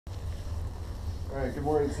All right, good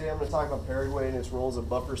morning. Today I'm going to talk about Paraguay and its role as a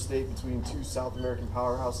buffer state between two South American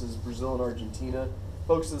powerhouses, Brazil and Argentina.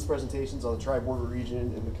 Focus of this presentation is on the tri-border region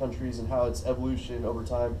and the countries and how its evolution over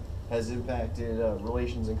time has impacted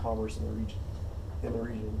relations and commerce in the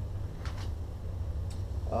region.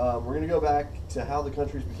 We're going to go back to how the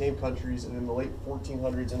countries became countries, and in the late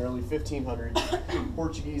 1400s and early 1500s,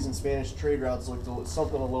 Portuguese and Spanish trade routes looked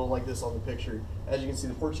something a little like this on the picture. As you can see,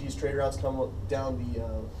 the Portuguese trade routes come down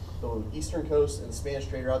the eastern coast, and the Spanish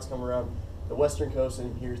trade routes come around the western coast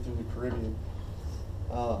and here through the Caribbean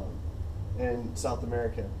and South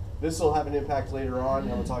America. This will have an impact later on. I'm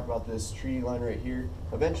going to talk about this treaty line right here.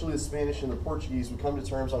 Eventually, the Spanish and the Portuguese would come to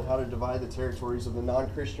terms on how to divide the territories of the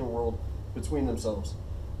non-Christian world between themselves.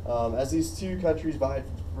 As these two countries vied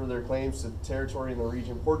for their claims to territory in the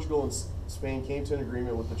region, Portugal and Spain came to an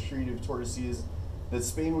agreement with the Treaty of Tordesillas that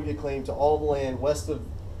Spain would get claim to all the land west of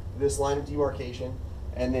this line of demarcation,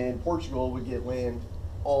 and then Portugal would get land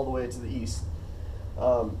all the way to the east.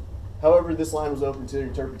 However, this line was open to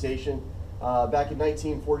interpretation. Back in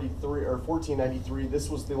 1943 or 1493, this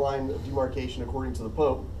was the line of demarcation according to the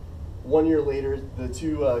Pope. 1 year later, the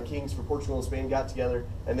two kings for Portugal and Spain got together,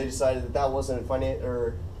 and they decided that that wasn't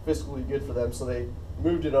fiscally good for them, so they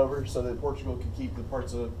moved it over so that Portugal could keep the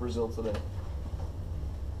parts of Brazil today.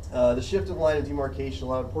 The shift of line of demarcation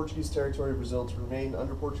allowed Portuguese territory of Brazil to remain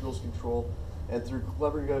under Portugal's control, and through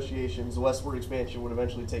clever negotiations, the westward expansion would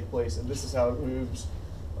eventually take place, and this is how it moves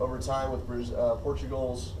over time with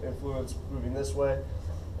Portugal's influence moving this way.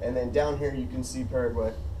 And then down here you can see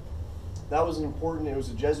Paraguay. That was important. It was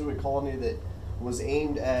a Jesuit colony that was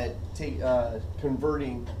aimed at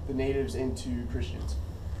converting the natives into Christians.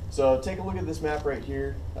 So take a look at this map right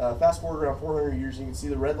here. Fast forward around 400 years, you can see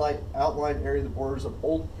the red light outlined area of the borders of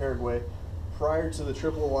old Paraguay prior to the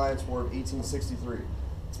Triple Alliance War of 1863.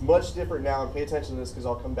 It's much different now, and pay attention to this because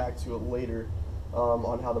I'll come back to it later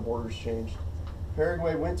on how the borders changed.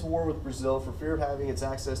 Paraguay went to war with Brazil for fear of having its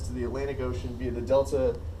access to the Atlantic Ocean via the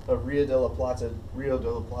delta of Rio de la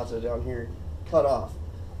Plata down here, cut off.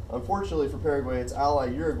 Unfortunately for Paraguay, its ally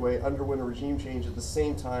Uruguay underwent a regime change at the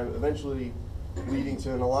same time, eventually leading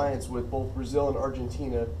to an alliance with both Brazil and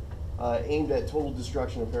Argentina aimed at total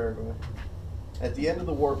destruction of Paraguay. At the end of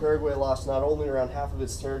the war, Paraguay lost not only around half of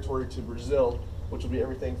its territory to Brazil, which will be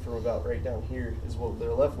everything from about right down here is what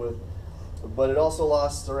they're left with, but it also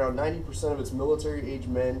lost around 90% of its military-aged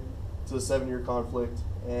men to the 7-year conflict,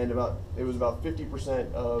 and it was about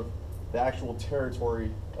 50% of the actual territory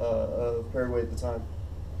of Paraguay at the time.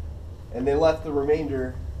 And they left the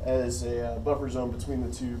remainder as a buffer zone between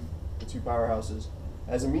the two powerhouses.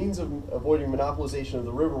 As a means of avoiding monopolization of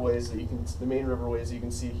the riverways the main riverways that you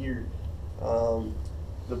can see here,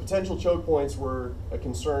 the potential choke points were a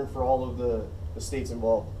concern for all of the states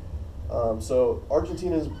involved. So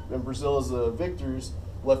Argentina and Brazil as the victors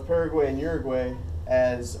left Paraguay and Uruguay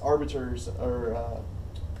as arbiters or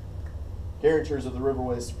guarantors of the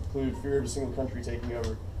riverways to preclude fear of a single country taking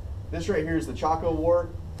over. This right here is the Chaco War.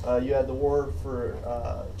 You had the war for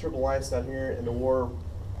Triple Alliance down here, and the war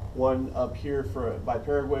won up here by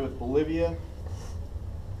Paraguay with Bolivia.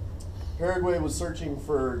 Paraguay was searching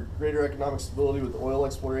for greater economic stability with oil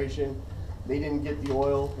exploration. They didn't get the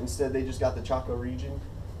oil. Instead, they just got the Chaco region.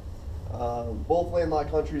 Both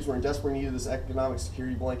landlocked countries were in desperate need of this economic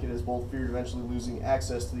security blanket, as both feared eventually losing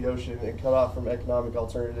access to the ocean and cut off from economic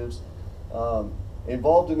alternatives.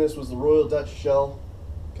 Involved in this was the Royal Dutch Shell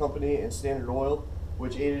Company and Standard Oil,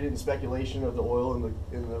 which aided in speculation of the oil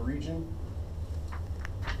in the region.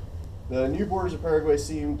 The new borders of Paraguay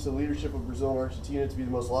seemed to the leadership of Brazil and Argentina to be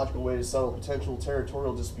the most logical way to settle potential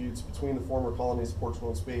territorial disputes between the former colonies of Portugal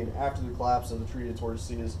and Spain after the collapse of the Treaty of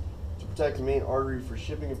Tordesillas, to protect the main artery for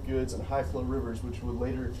shipping of goods and high-flow rivers, which would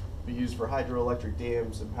later be used for hydroelectric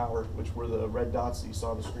dams and power, which were the red dots that you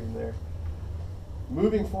saw on the screen there.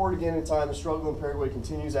 Moving forward again in time, the struggle in Paraguay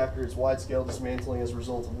continues after its wide-scale dismantling as a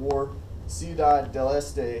result of war. Ciudad del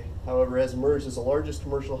Este, however, has emerged as the largest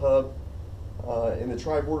commercial hub in the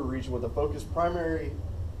tri-border region, with a focus primarily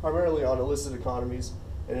on illicit economies,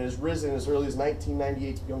 and it has risen as early as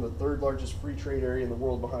 1998 to become the third largest free trade area in the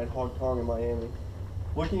world behind Hong Kong and Miami.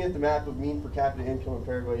 Looking at the map of mean per capita income in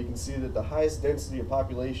Paraguay, you can see that the highest density of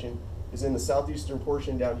population is in the southeastern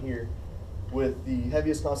portion down here, with the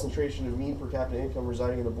heaviest concentration of mean per capita income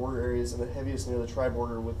residing in the border areas and the heaviest near the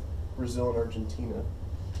tri-border with Brazil and Argentina.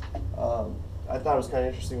 I thought it was kind of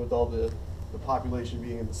interesting with all the population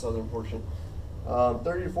being in the southern portion.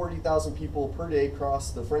 30 to 40,000 people per day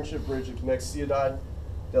cross the Friendship Bridge that connects Ciudad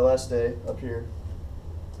del Este up here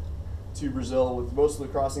to Brazil, with most of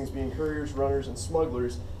the crossings being couriers, runners, and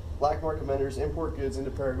smugglers. Black market vendors import goods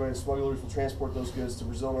into Paraguay, and smugglers will transport those goods to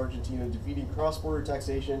Brazil and Argentina, defeating cross-border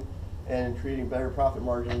taxation and creating better profit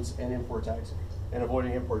margins and import tax and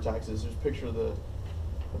avoiding import taxes. There's a picture of the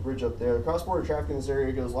bridge up there. The cross-border traffic in this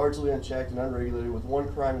area goes largely unchecked and unregulated, with one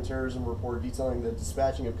crime and terrorism report detailing the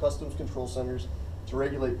dispatching of customs control centers to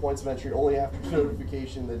regulate points of entry only after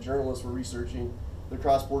notification that journalists were researching the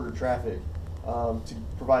cross-border traffic to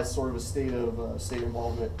provide sort of a state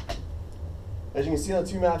involvement. As you can see on the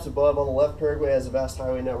two maps above, on the left, Paraguay has a vast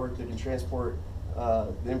highway network that can transport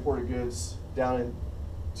the imported goods down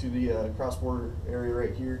into the cross-border area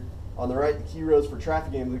right here. On the right, the key roads for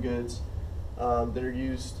trafficking the goods that are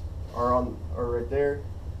used are right there.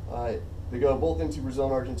 They go both into Brazil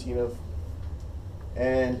and Argentina.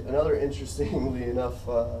 And another interestingly enough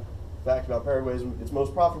fact about Paraguay is its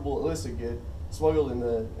most profitable illicit good smuggled in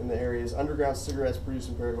the area is underground cigarettes produced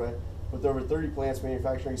in Paraguay. With over 30 plants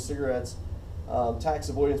manufacturing cigarettes, tax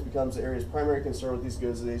avoidance becomes the area's primary concern with these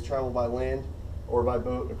goods. They travel by land or by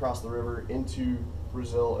boat across the river into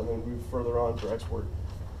Brazil and then move further on for export.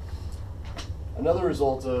 Another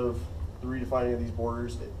result of the redefining of these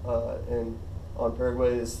borders on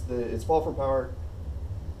Paraguay is its fall from power.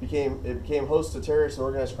 It became host to terrorist and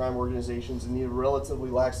organized crime organizations and needed a relatively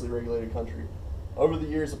laxly regulated country. Over the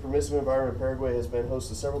years, the permissive environment in Paraguay has been host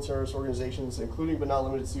to several terrorist organizations, including but not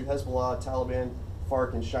limited to Hezbollah, Taliban,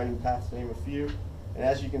 FARC, and Shining Path, to name a few. And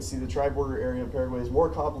as you can see, the tri-border area of Paraguay is more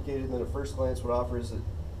complicated than at first glance would offer as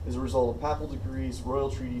a result of papal decrees, royal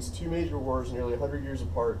treaties, two major wars nearly 100 years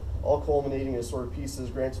apart, all culminating in a sort of peace that is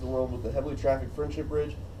granted to the world with the heavily trafficked Friendship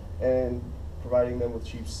Bridge and providing them with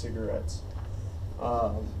cheap cigarettes.